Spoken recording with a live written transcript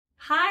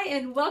Hi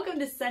and welcome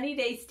to Sunny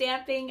Day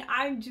Stamping.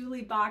 I'm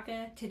Julie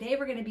Baca. Today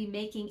we're going to be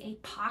making a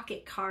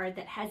pocket card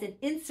that has an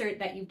insert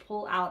that you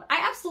pull out.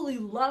 I absolutely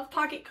love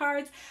pocket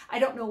cards. I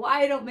don't know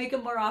why I don't make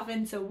them more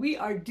often, so we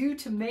are due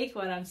to make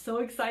one. I'm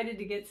so excited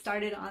to get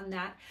started on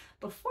that.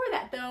 Before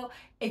that though,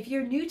 if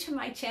you're new to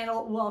my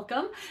channel,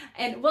 welcome,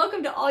 and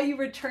welcome to all you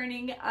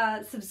returning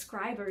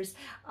subscribers.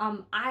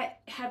 I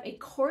have a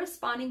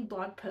corresponding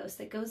blog post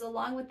that goes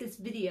along with this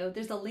video.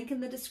 There's a link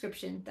in the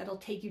description that'll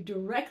take you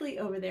directly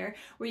over there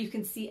where you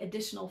can see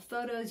additional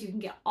photos. You can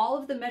get all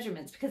of the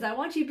measurements because I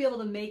want you to be able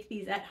to make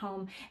these at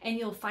home, and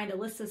you'll find a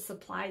list of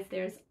supplies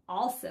there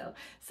also.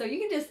 So you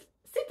can just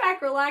sit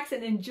back, relax,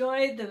 and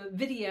enjoy the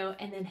video,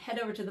 and then head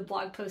over to the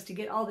blog post to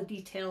get all the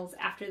details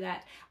after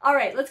that. All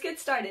right, let's get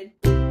started.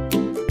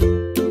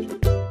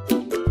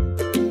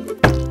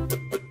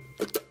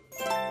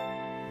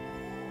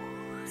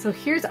 So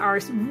here's our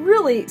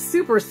really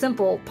super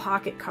simple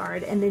pocket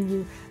card, and then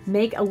you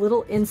make a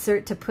little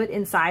insert to put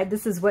inside.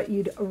 This is what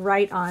you'd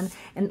write on.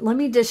 And let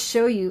me just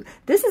show you,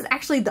 this is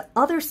actually the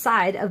other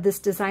side of this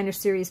Designer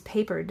Series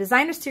paper.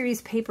 Designer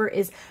Series paper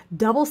is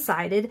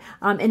double-sided,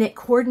 and it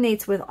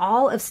coordinates with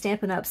all of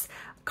Stampin' Up's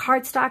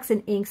cardstocks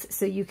and inks,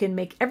 so you can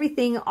make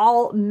everything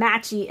all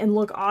matchy and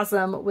look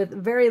awesome with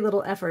very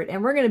little effort.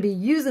 And we're going to be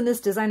using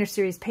this Designer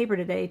Series paper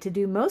today to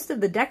do most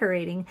of the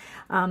decorating,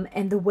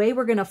 and the way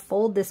we're going to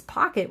fold this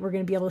pocket, we're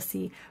going to be able to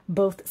see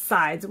both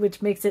sides,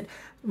 which makes it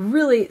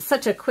really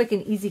such a quick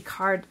and easy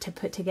card to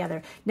put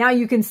together. Now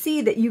you can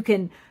see that you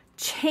can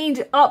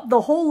change up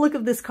the whole look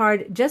of this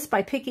card just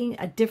by picking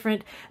a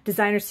different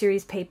Designer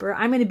Series paper.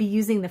 I'm going to be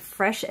using the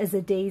Fresh as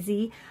a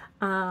Daisy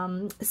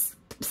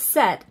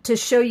set to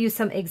show you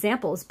some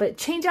examples, but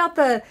change out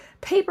the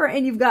paper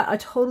and you've got a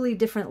totally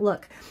different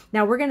look.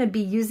 Now we're going to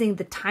be using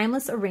the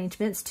Timeless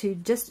arrangements to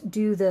just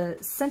do the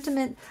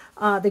sentiment,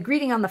 the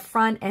greeting on the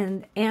front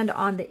and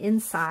on the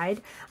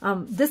inside.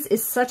 This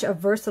is such a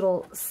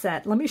versatile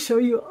set. Let me show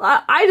you.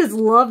 I just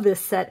love this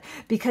set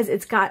because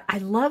it's got, I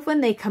love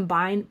when they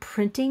combine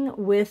printing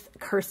with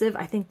cursive.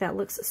 I think that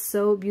looks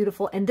so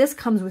beautiful. And this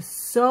comes with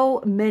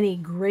so many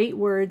great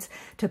words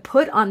to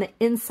put on the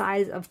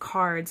insides of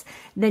cards.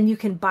 Then you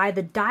can buy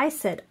the die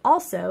set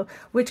also,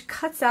 which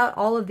cuts out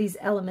all of these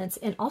elements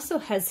and also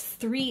has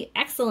 3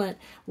 excellent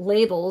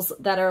labels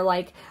that are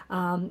like,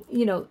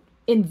 you know,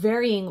 in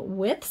varying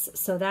widths.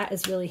 So that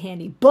is really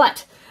handy.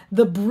 But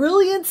the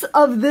brilliance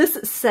of this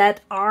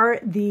set are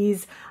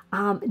these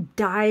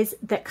dies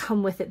that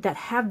come with it that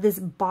have this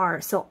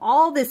bar. So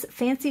all this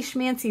fancy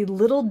schmancy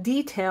little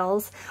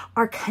details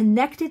are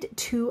connected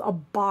to a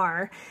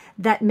bar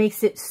that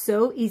makes it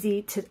so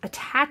easy to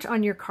attach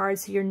on your card,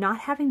 so you're not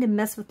having to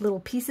mess with little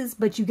pieces,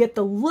 but you get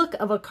the look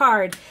of a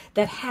card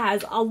that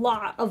has a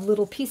lot of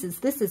little pieces.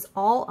 This is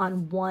all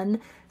on one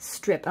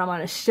strip. I'm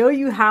going to show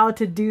you how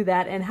to do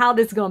that and how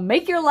this is going to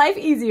make your life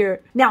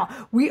easier. Now,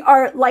 we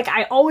are, like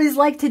I always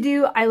like to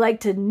do, I like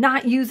to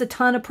not use a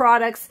ton of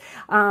products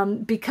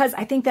because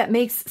I think that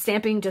makes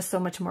stamping just so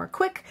much more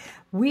quick.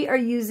 We are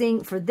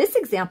using, for this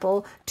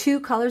example, 2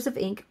 colors of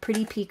ink,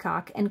 Pretty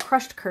Peacock and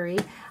Crushed Curry.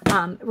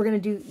 We're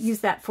going to use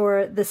that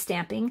for the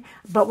stamping,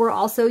 but we're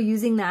also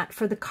using that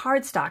for the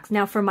cardstocks.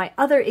 Now for my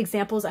other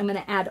examples, I'm going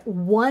to add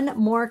 1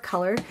 more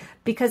color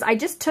because I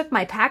just took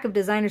my pack of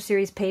Designer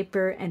Series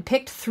paper and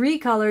picked 3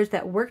 colors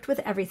that worked with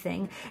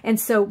everything. And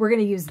so we're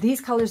going to use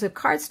these colors of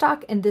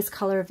cardstock and this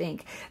color of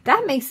ink.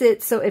 That makes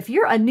it so if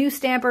you're a new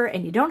stamper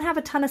and you don't have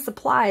a ton of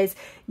supplies,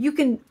 you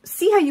can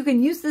see how you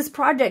can use this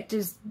project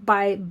just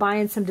by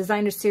buying some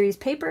Designer Series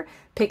paper,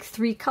 pick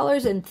 3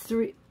 colors and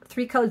 3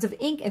 colors of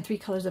ink and 3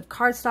 colors of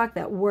cardstock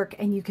that work,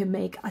 and you can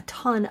make a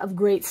ton of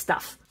great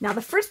stuff. Now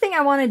the first thing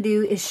I want to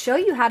do is show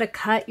you how to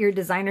cut your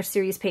Designer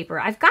Series paper.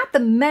 I've got the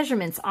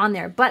measurements on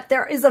there, but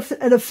there is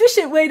an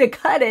efficient way to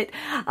cut it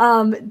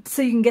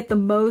so you can get the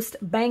most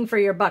bang for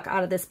your buck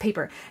out of this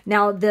paper.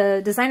 Now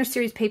the Designer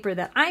Series paper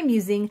that I'm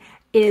using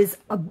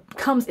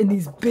comes in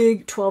these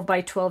big 12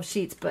 by 12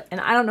 sheets, and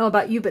I don't know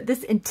about you, but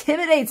this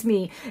intimidates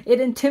me.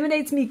 It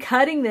intimidates me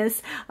cutting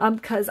this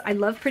because I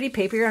love pretty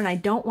paper and I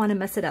don't want to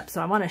mess it up.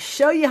 So I want to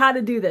show you how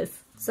to do this.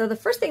 So the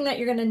first thing that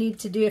you're going to need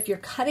to do if you're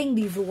cutting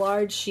these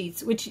large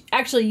sheets, which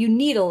actually you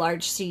need a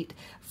large sheet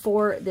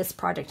for this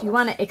project, you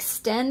want to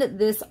extend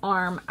this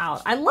arm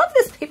out. I love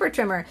this paper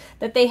trimmer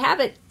that they have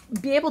it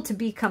be able to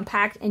be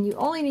compact, and you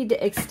only need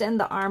to extend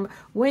the arm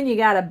when you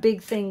got a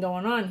big thing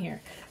going on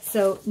here.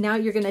 So now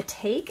you're going to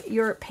take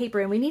your paper,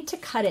 and we need to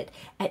cut it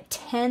at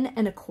 10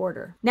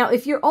 1/4. Now,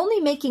 if you're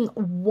only making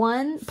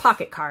 1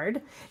 pocket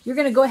card, you're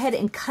going to go ahead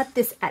and cut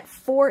this at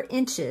 4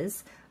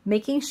 inches,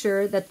 making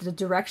sure that the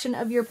direction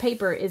of your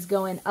paper is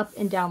going up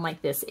and down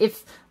like this.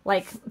 If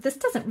like this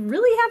doesn't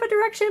really have a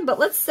direction, but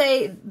let's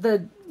say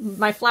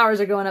my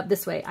flowers are going up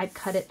this way, I'd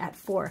cut it at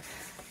 4.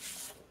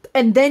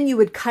 And then you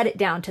would cut it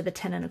down to the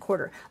 10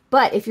 1/4.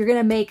 But if you're going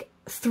to make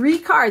 3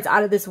 cards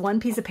out of this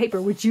 1 piece of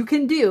paper, which you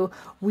can do,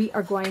 we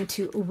are going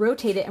to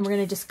rotate it and we're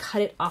going to just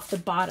cut it off the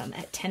bottom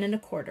at 10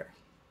 1/4.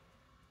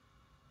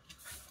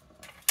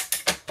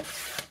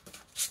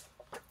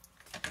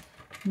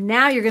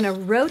 Now you're going to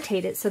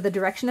rotate it so the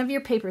direction of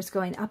your paper is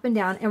going up and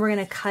down, and we're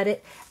going to cut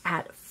it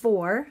at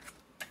 4.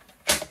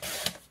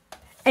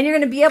 And you're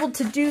going to be able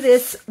to do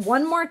this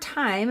one more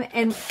time,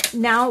 and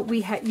now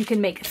you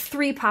can make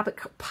 3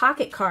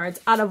 pocket cards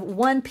out of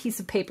 1 piece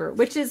of paper,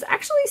 which is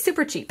actually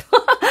super cheap.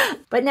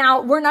 But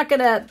now we're not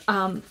gonna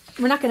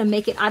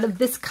make it out of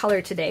this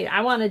color today.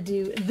 I want to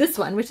do this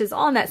one, which is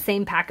all in that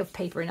same pack of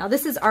paper. Now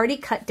this is already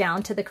cut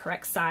down to the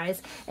correct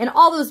size, and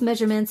all those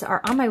measurements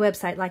are on my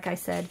website. Like I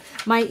said,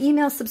 my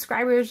email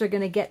subscribers are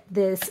going to get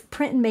this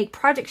print and make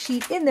project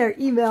sheet in their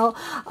email.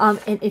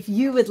 And if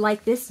you would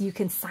like this, you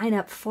can sign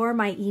up for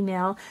my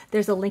email.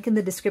 There's a link in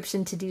the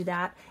description to do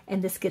that,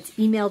 and this gets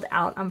emailed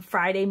out on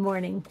Friday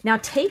morning. Now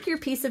take your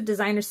piece of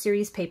designer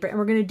series paper, and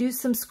we're going to do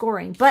some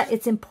scoring, but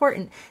it's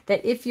important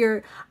that if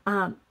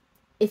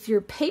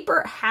your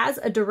paper has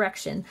a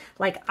direction,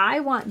 like I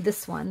want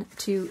this one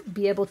to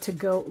be able to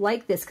go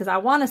like this because I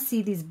want to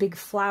see these big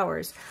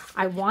flowers.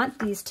 I want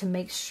these to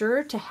make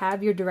sure to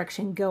have your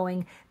direction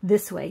going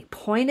this way,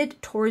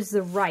 pointed towards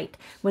the right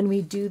when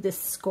we do this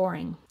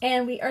scoring.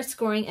 And we are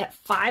scoring at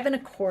 5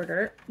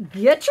 1/4.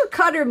 Get your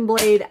cutting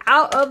blade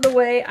out of the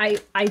way.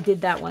 I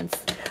did that once.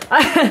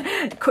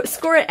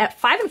 Score it at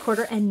 5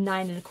 1/4 and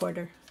 9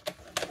 1/4.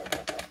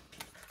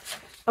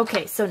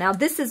 Okay, so now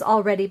this is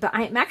all ready, but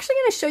I'm actually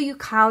going to show you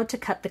how to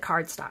cut the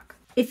cardstock.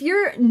 If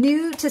you're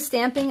new to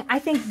stamping, I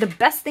think the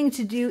best thing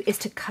to do is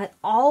to cut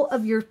all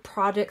of your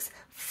projects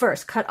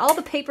first. Cut all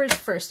the papers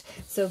first.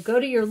 So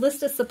go to your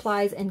list of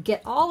supplies and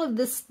get all of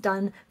this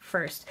done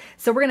first.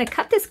 So we're going to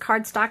cut this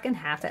cardstock in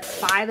half at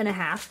 5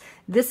 1/2.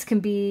 This can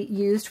be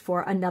used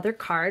for another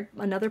card,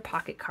 another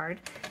pocket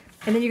card.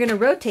 And then you're going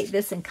to rotate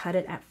this and cut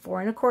it at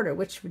 4 1/4,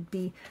 which would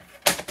be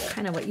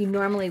kind of what you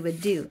normally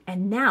would do.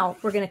 And now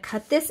we're going to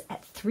cut this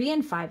at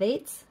 3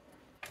 5/8.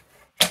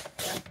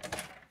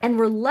 And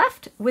we're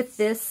left with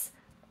this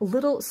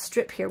little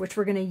strip here, which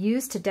we're going to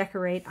use to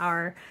decorate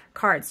our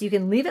cards. You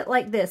can leave it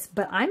like this,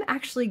 but I'm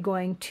actually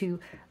going to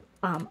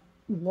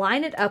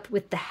line it up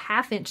with the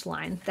 1/2 inch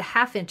line, the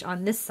 1/2 inch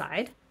on this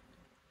side.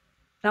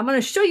 Now I'm going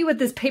to show you what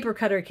this paper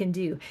cutter can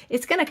do.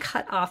 It's going to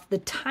cut off the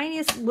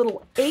tiniest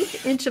little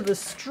 1/8 inch of a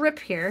strip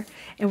here,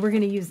 and we're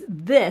going to use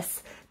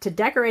this to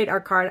decorate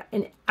our card,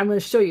 and I'm going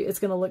to show you. It's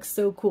going to look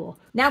so cool.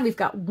 Now we've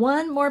got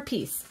one more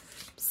piece.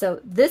 So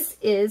this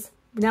is,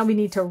 now we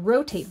need to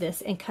rotate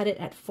this and cut it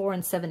at 4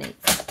 7/8.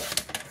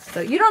 So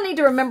you don't need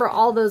to remember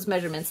all those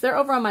measurements. They're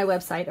over on my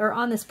website or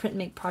on this print and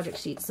make project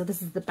sheet. So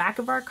this is the back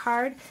of our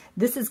card.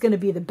 This is going to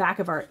be the back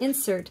of our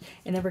insert.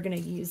 And then we're going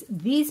to use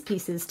these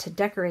pieces to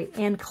decorate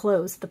and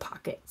close the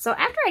pocket. So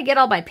after I get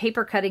all my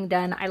paper cutting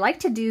done, I like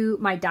to do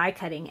my die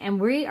cutting.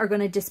 And we are going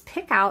to just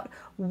pick out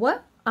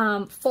what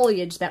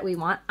foliage that we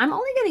want. I'm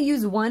only going to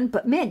use one,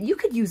 but man, you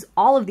could use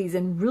all of these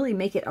and really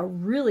make it a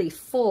really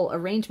full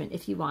arrangement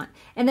if you want.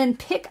 And then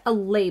pick a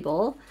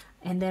label,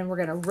 and then we're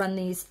going to run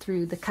these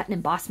through the cut and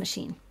emboss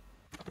machine.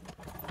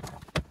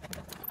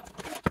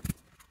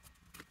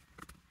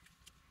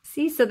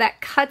 See, so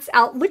that cuts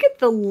out, look at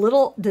the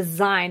little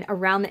design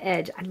around the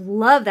edge. I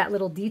love that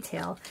little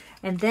detail.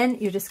 And then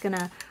you're just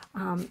gonna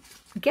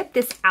get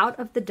this out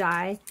of the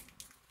die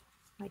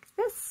like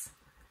this.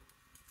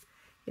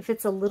 If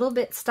it's a little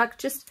bit stuck,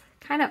 just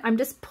kind of, I'm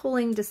just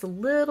pulling just a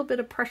little bit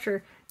of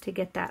pressure to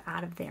get that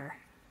out of there.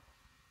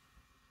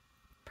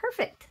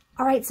 Perfect.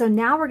 All right, so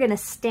now we're gonna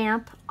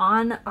stamp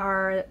on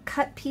our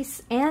cut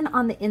piece and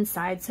on the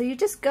inside. So you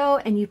just go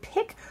and you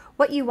pick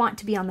what you want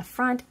to be on the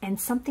front and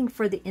something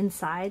for the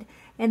inside,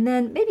 and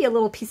then maybe a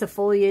little piece of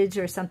foliage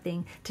or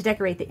something to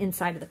decorate the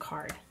inside of the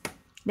card.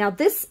 Now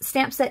this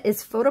stamp set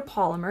is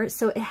photopolymer,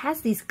 so it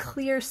has these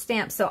clear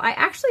stamps. So I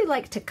actually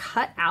like to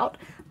cut out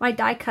my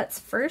die cuts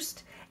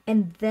first,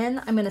 and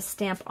then I'm gonna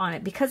stamp on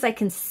it because I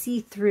can see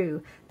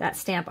through that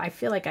stamp. I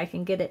feel like I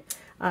can get it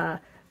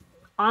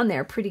on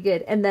there pretty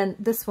good. And then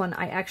this one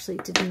I actually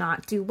did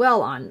not do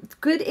well on.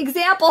 Good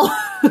example.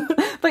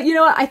 But you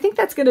know what? I think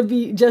that's going to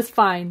be just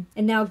fine.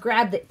 And now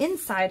grab the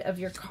inside of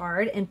your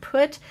card and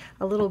put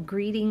a little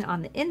greeting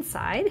on the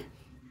inside.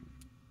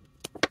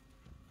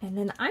 And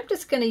then I'm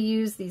just going to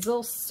use these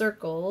little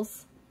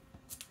circles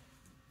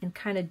and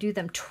kind of do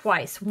them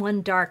twice,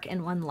 one dark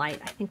and one light.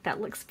 I think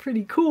that looks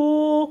pretty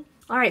cool.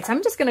 All right, so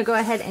I'm just going to go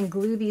ahead and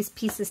glue these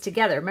pieces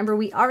together. Remember,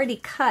 we already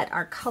cut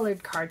our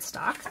colored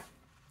cardstock.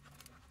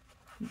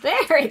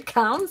 There it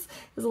comes.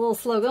 It's a little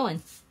slow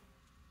going.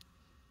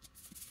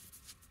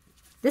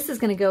 This is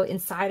going to go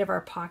inside of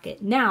our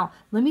pocket. Now,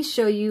 let me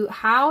show you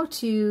how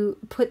to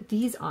put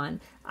these on.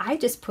 I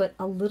just put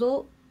a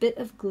little bit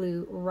of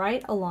glue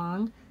right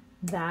along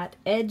that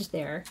edge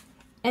there,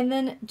 and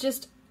then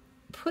just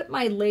put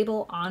my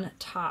label on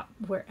top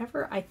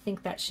wherever I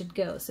think that should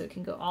go. So it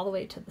can go all the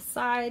way to the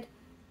side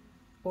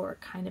or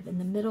kind of in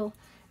the middle.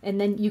 And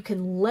then you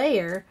can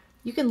layer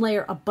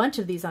a bunch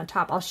of these on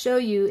top. I'll show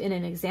you in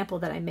an example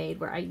that I made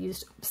where I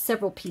used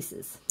several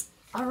pieces.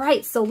 All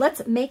right, so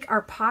let's make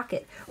our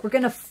pocket. We're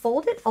gonna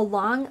fold it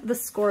along the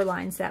score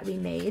lines that we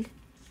made.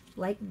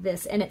 like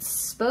this. And it's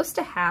supposed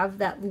to have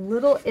that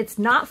little, it's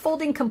not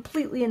folding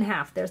completely in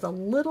half. There's a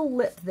little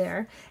lip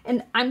there.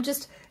 And I'm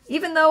just,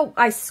 even though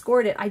I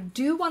scored it, I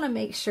do want to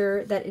make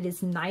sure that it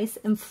is nice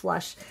and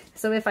flush.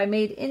 So if I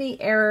made any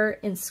error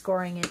in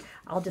scoring it,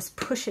 I'll just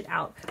push it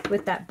out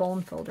with that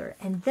bone folder.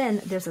 And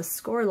then there's a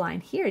score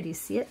line here. Do you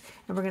see it?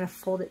 And we're going to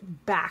fold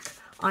it back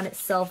on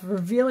itself,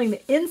 revealing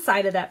the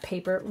inside of that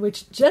paper,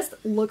 which just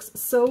looks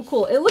so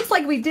cool. It looks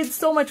like we did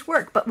so much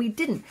work, but we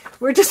didn't.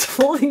 We're just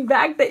folding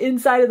back the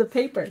inside of the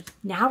paper.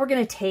 Now we're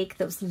going to take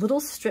those little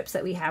strips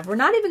that we have. We're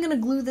not even going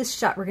to glue this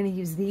shut. We're going to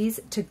use these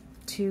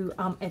to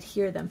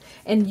adhere them.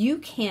 And you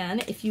can,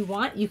 if you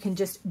want, you can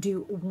just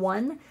do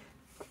one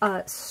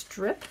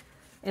strip,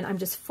 and I'm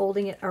just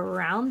folding it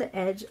around the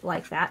edge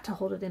like that to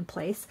hold it in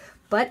place.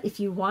 But if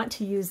you want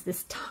to use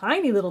this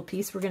tiny little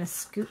piece, we're going to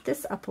scoot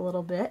this up a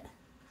little bit,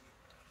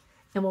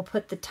 and we'll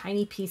put the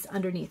tiny piece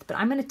underneath. But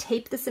I'm going to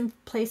tape this in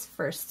place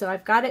first. So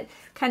I've got it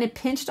kind of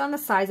pinched on the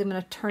sides. I'm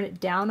going to turn it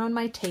down on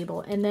my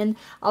table, and then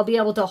I'll be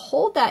able to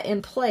hold that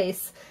in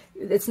place.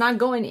 It's not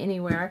going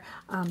anywhere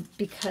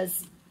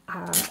because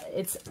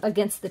it's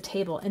against the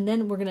table. And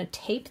then we're going to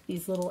tape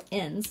these little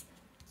ends.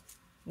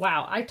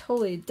 Wow, I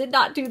totally did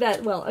not do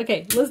that well.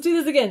 Okay, let's do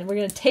this again. We're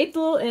going to tape the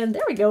little end.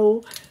 There we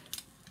go.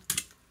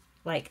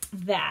 Like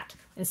that.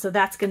 And so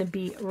that's going to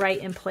be right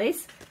in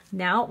place.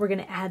 Now we're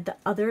going to add the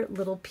other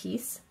little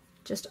piece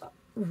just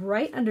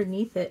right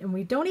underneath it. And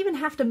we don't even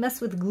have to mess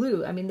with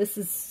glue. I mean, this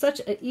is such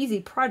an easy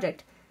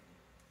project.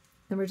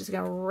 Then we're just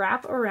going to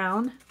wrap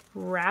around.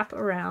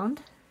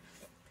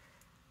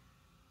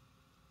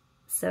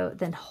 So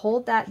then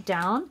hold that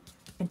down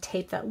and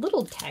tape that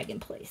little tag in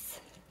place.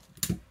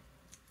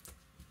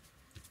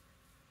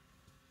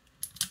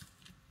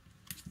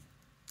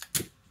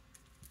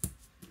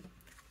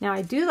 Now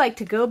I do like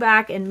to go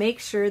back and make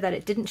sure that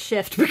it didn't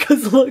shift,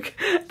 because look,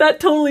 that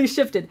totally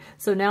shifted.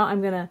 So now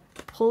I'm going to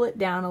pull it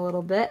down a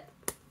little bit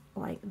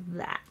like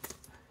that.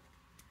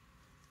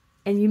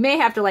 And you may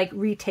have to like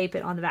retape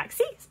it on the back.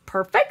 See, it's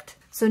perfect.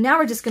 So now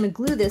we're just going to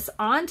glue this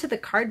onto the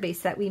card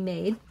base that we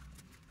made.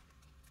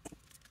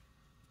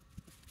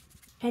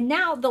 And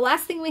now the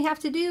last thing we have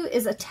to do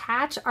is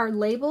attach our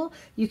label.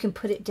 You can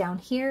put it down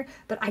here,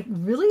 but I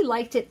really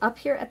liked it up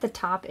here at the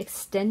top,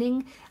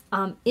 extending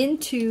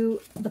into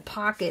the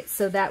pocket,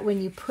 so that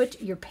when you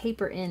put your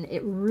paper in,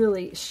 it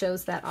really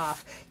shows that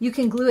off. You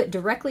can glue it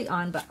directly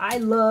on, but I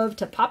love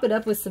to pop it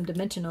up with some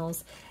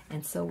dimensionals.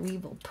 And so we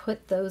will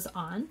put those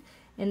on.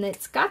 And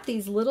it's got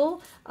these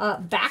little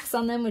backs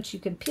on them, which you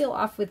can peel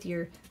off with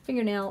your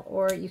fingernail,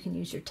 or you can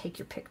use your take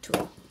your pick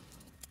tool.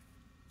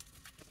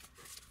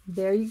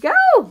 There you go.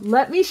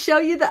 Let me show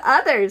you the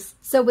others.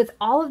 So with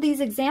all of these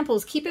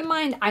examples, keep in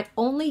mind, I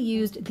only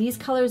used these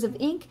colors of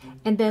ink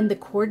and then the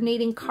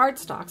coordinating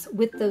cardstocks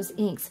with those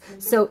inks.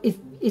 So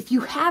if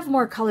you have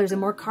more colors and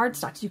more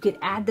cardstocks, you could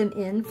add them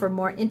in for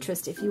more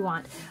interest if you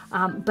want.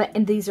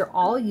 And these are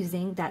all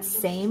using that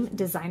same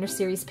designer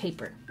series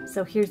paper.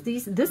 So here's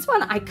these. This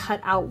one I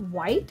cut out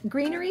white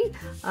greenery,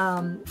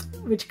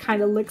 which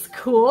kind of looks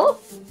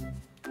cool.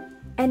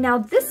 And now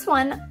this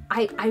one,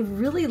 I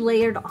really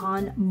layered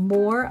on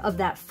more of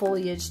that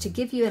foliage to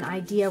give you an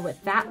idea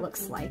what that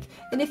looks like.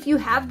 And if you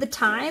have the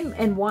time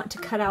and want to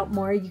cut out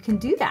more, you can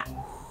do that.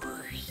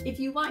 If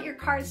you want your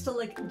cards to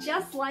look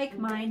just like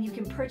mine, you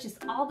can purchase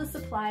all the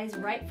supplies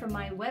right from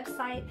my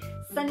website,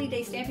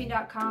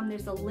 sunnydaystamping.com.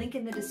 There's a link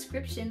in the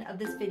description of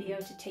this video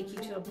to take you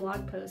to a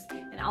blog post,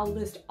 and I'll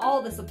list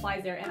all the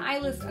supplies there. And I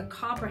list a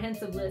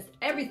comprehensive list,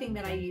 everything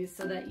that I use,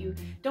 so that you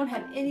don't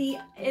have any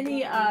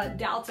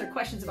doubts or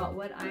questions about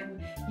what I'm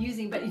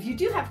using. But if you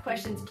do have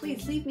questions,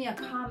 please leave me a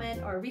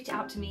comment or reach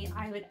out to me.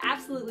 I would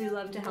absolutely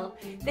love to help.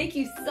 Thank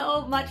you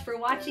so much for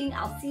watching.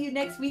 I'll see you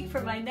next week for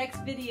my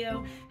next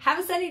video. Have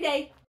a sunny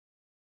day.